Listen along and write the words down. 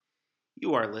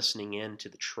You are listening in to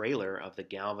the trailer of the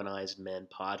Galvanized Men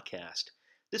podcast.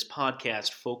 This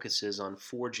podcast focuses on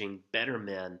forging better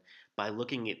men by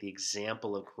looking at the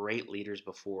example of great leaders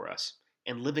before us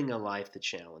and living a life that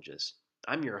challenges.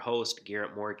 I'm your host,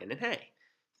 Garrett Morgan, and hey,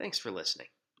 thanks for listening.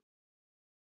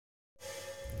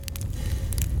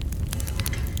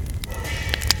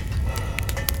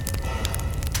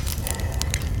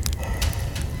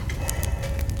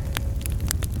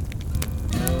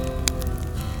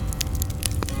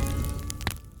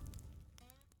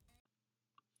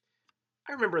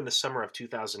 I remember in the summer of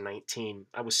 2019,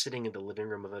 I was sitting in the living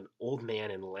room of an old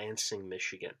man in Lansing,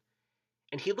 Michigan.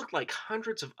 And he looked like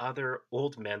hundreds of other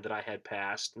old men that I had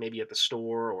passed, maybe at the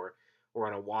store or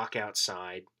on a walk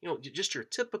outside. Just your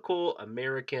typical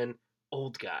American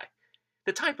old guy.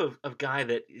 The type of guy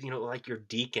that, like your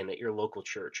deacon at your local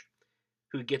church,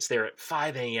 who gets there at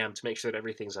 5 a.m. to make sure that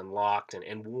everything's unlocked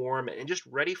and warm and just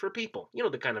ready for people. You know,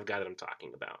 the kind of guy that I'm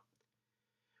talking about.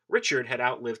 Richard had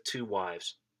outlived two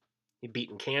wives. He'd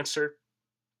beaten cancer,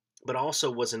 but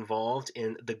also was involved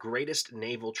in the greatest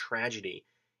naval tragedy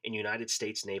in United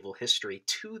States naval history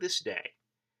to this day.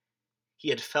 He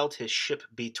had felt his ship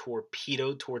be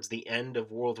torpedoed towards the end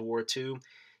of World War II.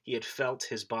 He had felt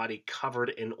his body covered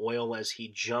in oil as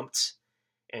he jumped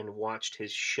and watched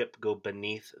his ship go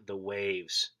beneath the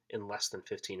waves in less than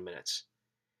 15 minutes.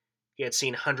 He had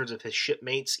seen hundreds of his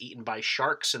shipmates eaten by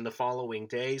sharks in the following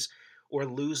days, or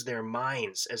lose their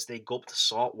minds as they gulped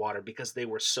salt water because they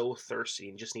were so thirsty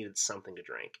and just needed something to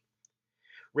drink.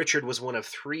 Richard was one of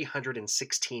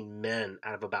 316 men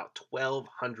out of about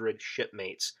 1,200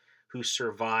 shipmates who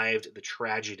survived the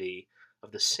tragedy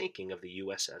of the sinking of the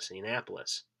USS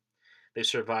Indianapolis. They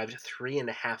survived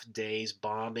 3.5 days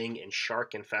bombing in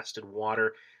shark-infested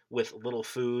water with little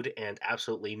food and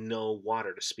absolutely no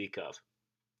water to speak of.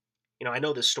 I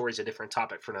know this story is a different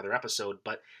topic for another episode,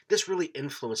 but this really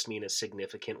influenced me in a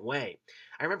significant way.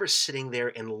 I remember sitting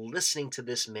there and listening to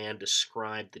this man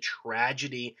describe the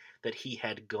tragedy that he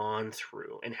had gone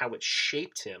through and how it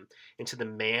shaped him into the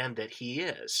man that he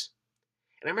is.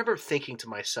 And I remember thinking to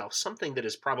myself something that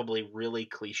is probably really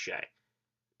cliche,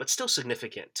 but still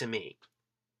significant to me.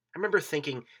 I remember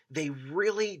thinking, they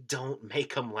really don't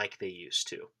make them like they used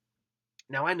to.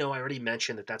 Now, I know I already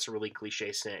mentioned that that's a really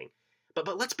cliche saying,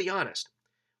 but let's be honest.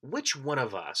 Which one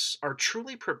of us are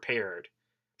truly prepared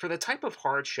for the type of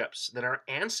hardships that our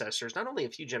ancestors, not only a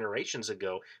few generations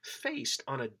ago, faced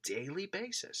on a daily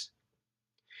basis?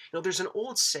 There's an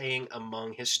old saying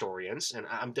among historians, and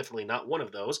I'm definitely not one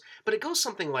of those, but it goes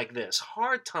something like this: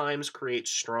 hard times create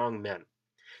strong men.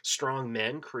 Strong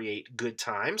men create good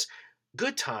times.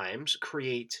 Good times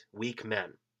create weak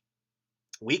men.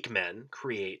 Weak men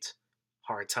create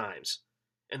hard times.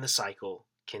 And the cycle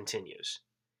continues.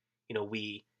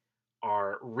 We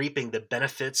are reaping the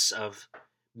benefits of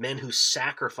men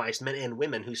and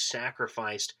women who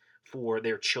sacrificed for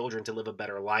their children to live a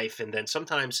better life. And then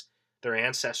sometimes their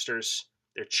ancestors,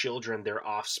 their children, their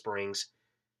offsprings,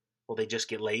 well, they just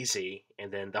get lazy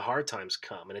and then the hard times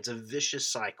come. And it's a vicious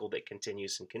cycle that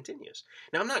continues and continues.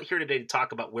 Now, I'm not here today to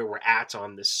talk about where we're at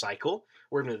on this cycle,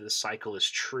 whether this cycle is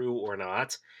true or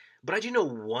not. But I do know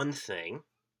one thing.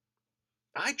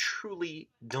 I truly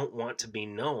don't want to be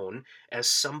known as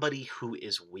somebody who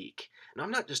is weak. And I'm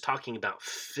not just talking about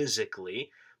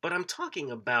physically, but I'm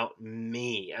talking about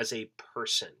me as a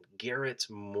person, Garrett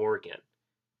Morgan.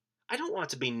 I don't want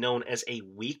to be known as a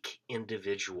weak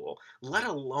individual, let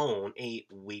alone a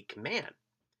weak man.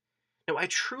 Now, I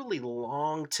truly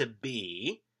long to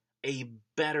be a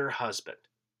better husband.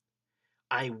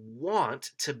 I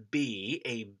want to be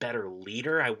a better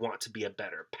leader. I want to be a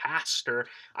better pastor.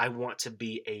 I want to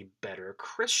be a better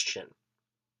Christian.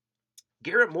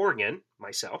 Garrett Morgan,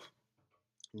 myself,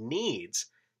 needs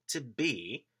to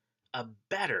be a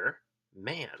better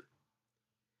man.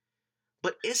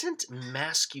 But isn't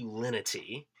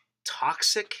masculinity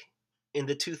toxic in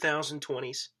the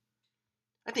 2020s?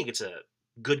 I think it's a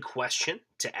good question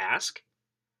to ask.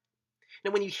 Now,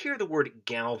 when you hear the word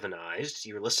galvanized,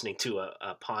 you're listening to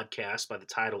a podcast by the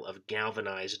title of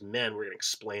Galvanized Men. We're going to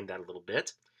explain that a little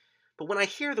bit. But when I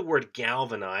hear the word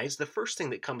galvanized, the first thing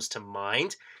that comes to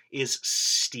mind is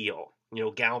steel.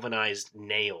 Galvanized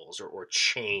nails or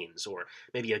chains, or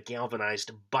maybe a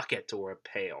galvanized bucket or a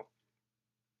pail.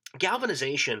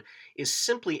 Galvanization is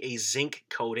simply a zinc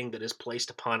coating that is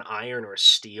placed upon iron or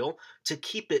steel to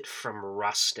keep it from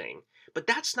rusting. But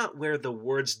that's not where the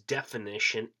word's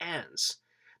definition ends.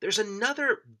 There's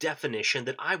another definition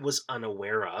that I was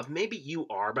unaware of. Maybe you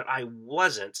are, but I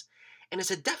wasn't. And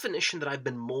it's a definition that I've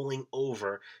been mulling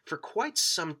over for quite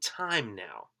some time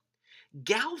now.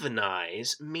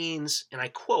 Galvanize means, and I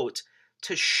quote,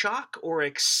 to shock or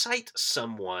excite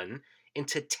someone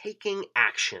into taking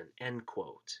action, end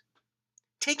quote.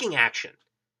 Taking action.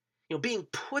 Being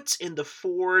put in the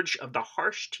forge of the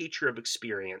harsh teacher of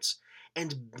experience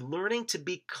and learning to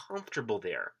be comfortable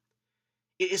there.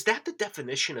 Is that the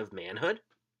definition of manhood?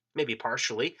 Maybe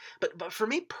partially, but for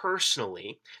me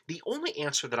personally, the only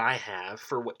answer that I have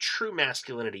for what true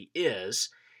masculinity is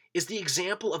the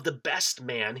example of the best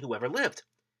man who ever lived.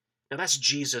 Now that's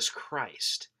Jesus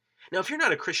Christ. Now, if you're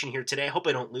not a Christian here today, I hope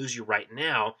I don't lose you right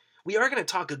now. We are going to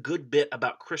talk a good bit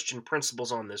about Christian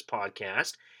principles on this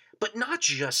podcast, but not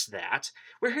just that.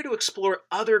 We're here to explore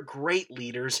other great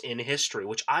leaders in history,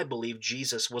 which I believe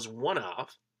Jesus was one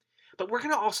of. But we're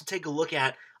going to also take a look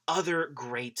at other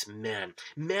great men.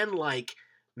 Men like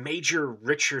Major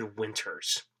Richard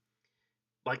Winters,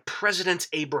 like President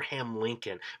Abraham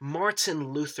Lincoln,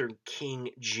 Martin Luther King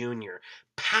Jr.,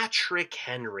 Patrick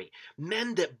Henry,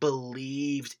 men that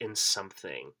believed in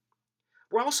something.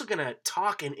 We're also going to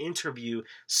talk and interview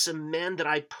some men that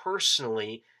I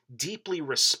personally deeply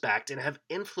respect and have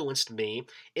influenced me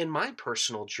in my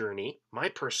personal journey, my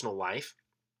personal life,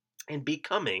 and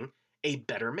becoming a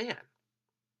better man.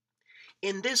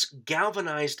 In this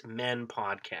Galvanized Men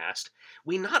podcast,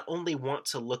 we not only want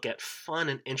to look at fun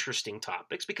and interesting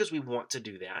topics, because we want to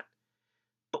do that,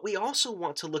 but we also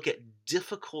want to look at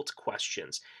difficult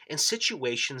questions and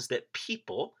situations that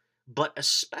people, but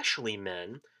especially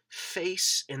men,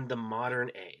 face in the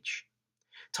modern age.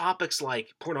 Topics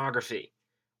like pornography,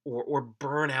 or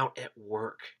burnout at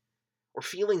work, or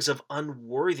feelings of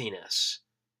unworthiness.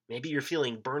 Maybe you're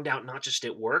feeling burned out not just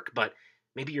at work, but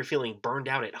maybe you're feeling burned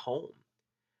out at home.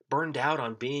 Burned out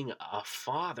on being a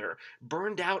father,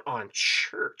 burned out on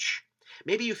church.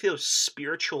 Maybe you feel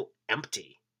spiritual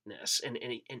emptiness, and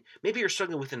maybe you're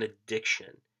struggling with an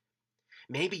addiction.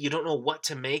 Maybe you don't know what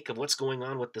to make of what's going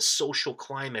on with the social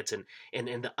climate and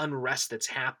the unrest that's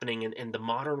happening in the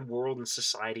modern world and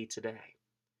society today.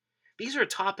 These are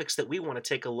topics that we want to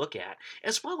take a look at,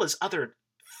 as well as other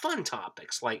fun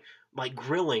topics like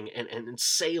grilling and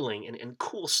sailing and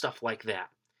cool stuff like that.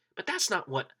 But that's not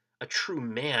what a true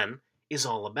man is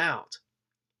all about.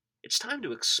 It's time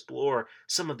to explore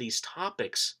some of these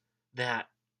topics that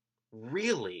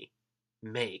really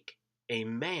make a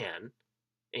man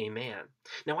a man.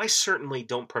 Now, I certainly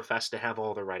don't profess to have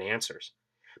all the right answers,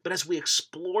 but as we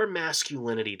explore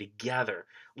masculinity together,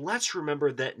 let's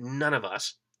remember that none of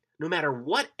us, no matter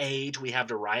what age we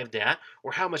have arrived at,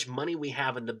 or how much money we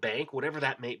have in the bank, whatever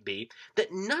that may be,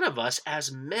 that none of us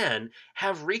as men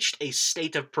have reached a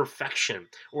state of perfection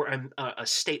or a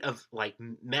state of like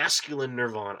masculine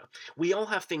nirvana. We all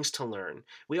have things to learn.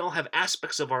 We all have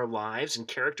aspects of our lives and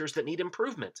characters that need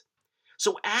improvement.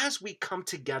 So as we come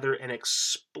together and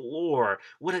explore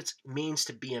what it means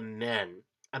to be a man,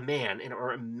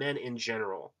 or men in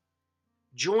general,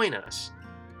 join us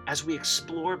as we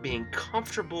explore being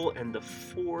comfortable in the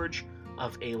forge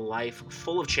of a life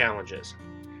full of challenges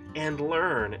and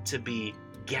learn to be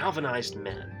galvanized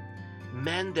men,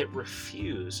 men that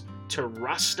refuse to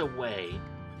rust away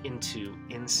into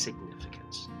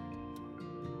insignificance.